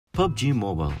PUBG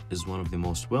Mobile is one of the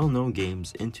most well-known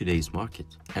games in today's market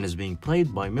and is being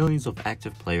played by millions of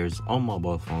active players on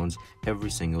mobile phones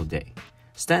every single day.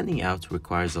 Standing out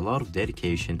requires a lot of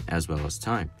dedication as well as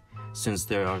time, since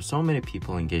there are so many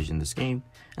people engaged in this game,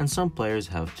 and some players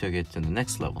have took it to the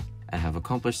next level and have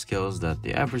accomplished skills that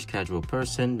the average casual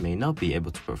person may not be able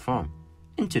to perform.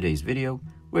 In today's video,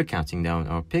 we're counting down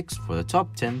our picks for the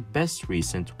top 10 best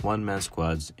recent one-man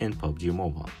squads in PUBG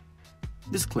Mobile.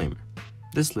 Disclaimer: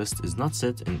 this list is not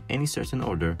set in any certain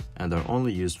order and are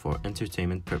only used for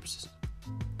entertainment purposes.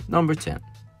 Number 10.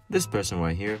 This person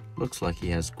right here looks like he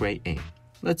has great aim.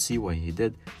 Let's see what he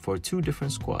did for two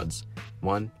different squads,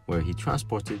 one where he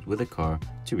transported with a car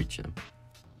to reach them.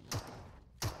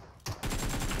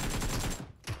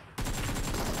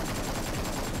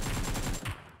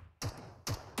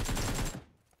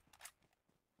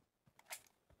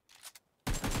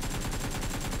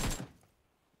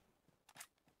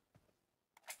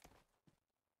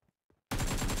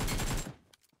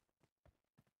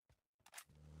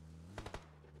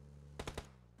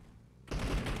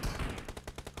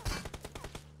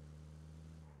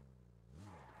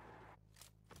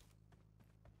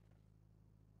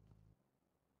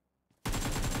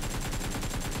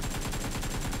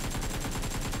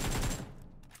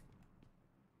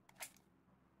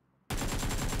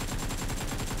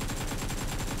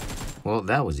 Well,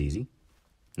 that was easy.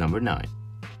 Number 9.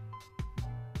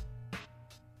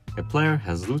 A player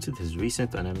has looted his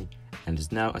recent enemy and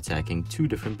is now attacking two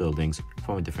different buildings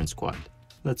from a different squad.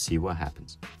 Let's see what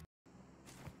happens.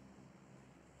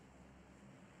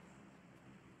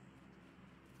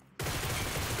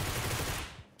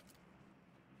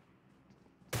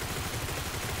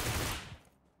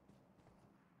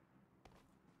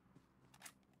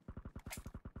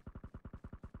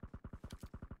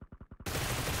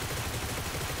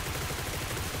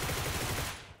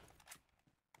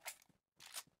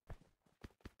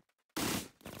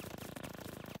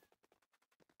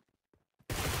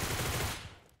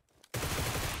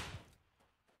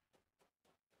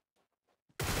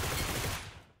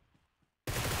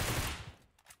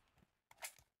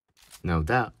 Now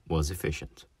that was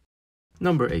efficient.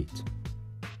 Number 8.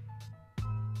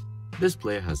 This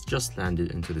player has just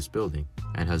landed into this building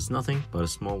and has nothing but a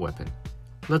small weapon.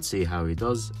 Let's see how he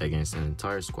does against an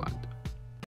entire squad.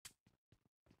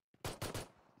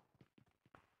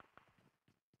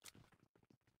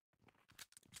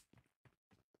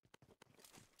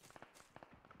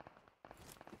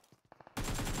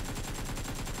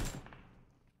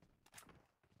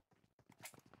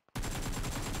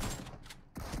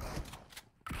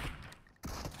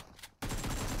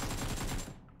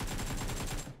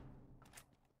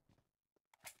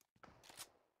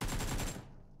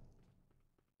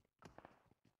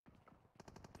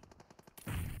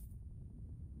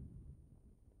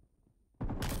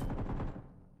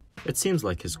 It seems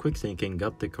like his quick thinking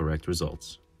got the correct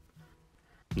results.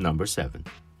 Number 7.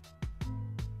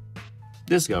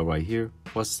 This guy right here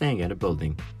was staying at a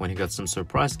building when he got some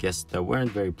surprise guests that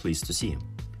weren't very pleased to see him.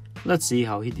 Let's see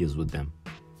how he deals with them.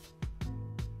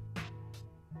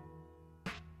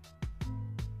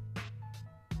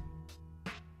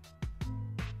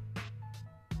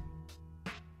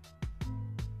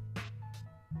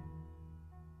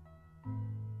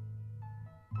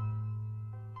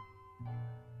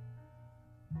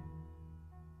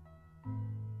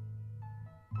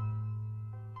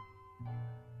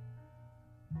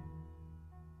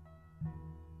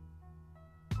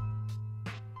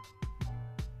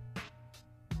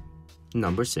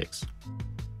 Number 6.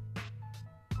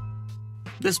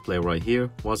 This player right here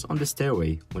was on the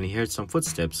stairway when he heard some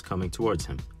footsteps coming towards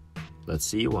him. Let's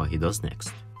see what he does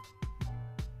next.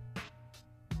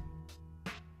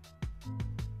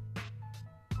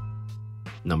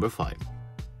 Number 5.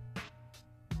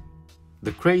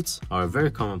 The crates are a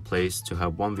very common place to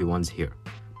have 1v1s here,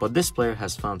 but this player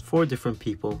has found 4 different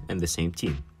people in the same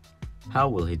team. How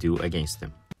will he do against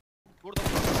them?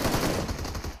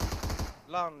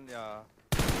 Lan ya.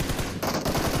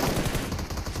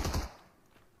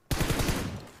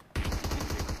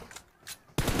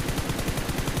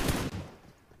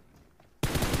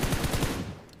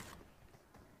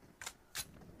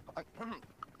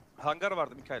 Hangar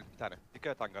vardı Mikael bir tane.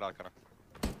 Dikkat et hangar arkana.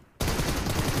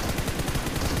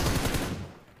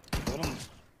 Oğlum.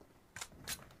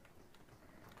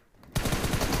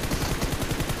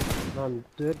 Lan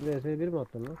 4 vs 1 mi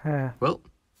attın lan? He. Well,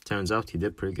 turns out he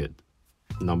did pretty good.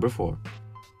 Number 4.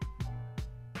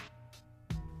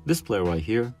 This player right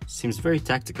here seems very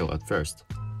tactical at first,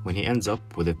 when he ends up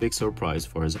with a big surprise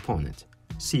for his opponent.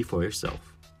 See for yourself.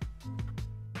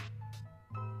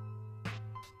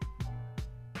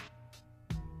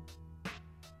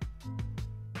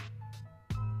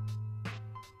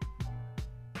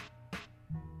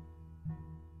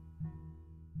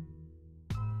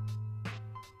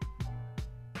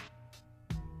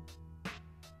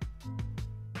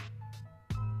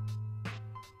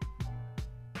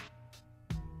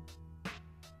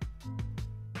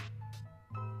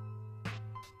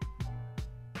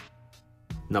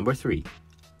 Number 3.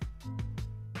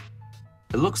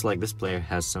 It looks like this player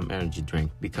has some energy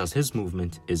drink because his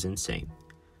movement is insane.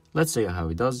 Let's see how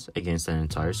he does against an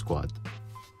entire squad.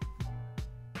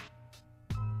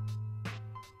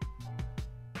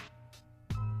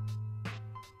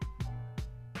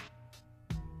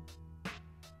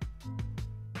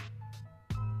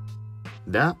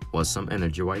 That was some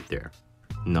energy right there.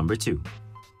 Number 2.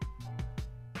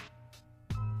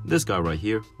 This guy right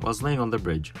here was laying on the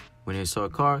bridge when he saw a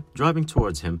car driving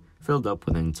towards him filled up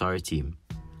with an entire team.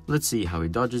 Let's see how he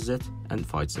dodges it and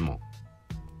fights them all.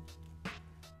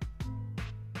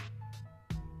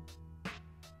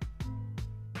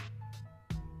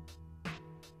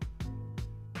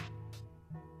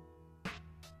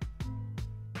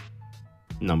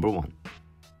 Number 1.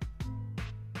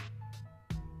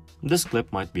 This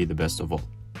clip might be the best of all.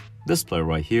 This player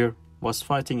right here was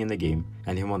fighting in the game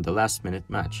and he won the last minute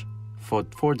match.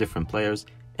 Fought 4 different players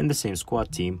in the same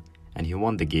squad team and he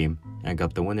won the game and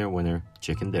got the winner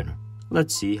chicken dinner.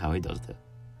 Let's see how he does that.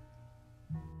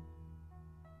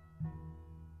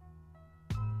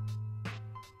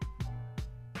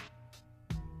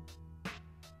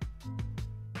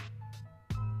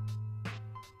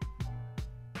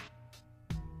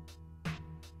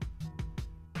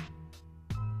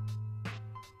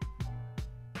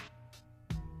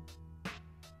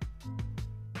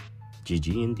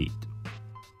 GG indeed.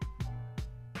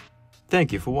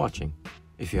 Thank you for watching.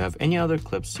 If you have any other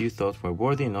clips you thought were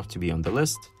worthy enough to be on the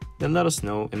list, then let us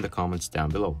know in the comments down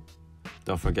below.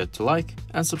 Don't forget to like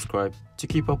and subscribe to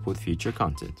keep up with future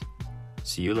content.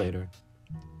 See you later.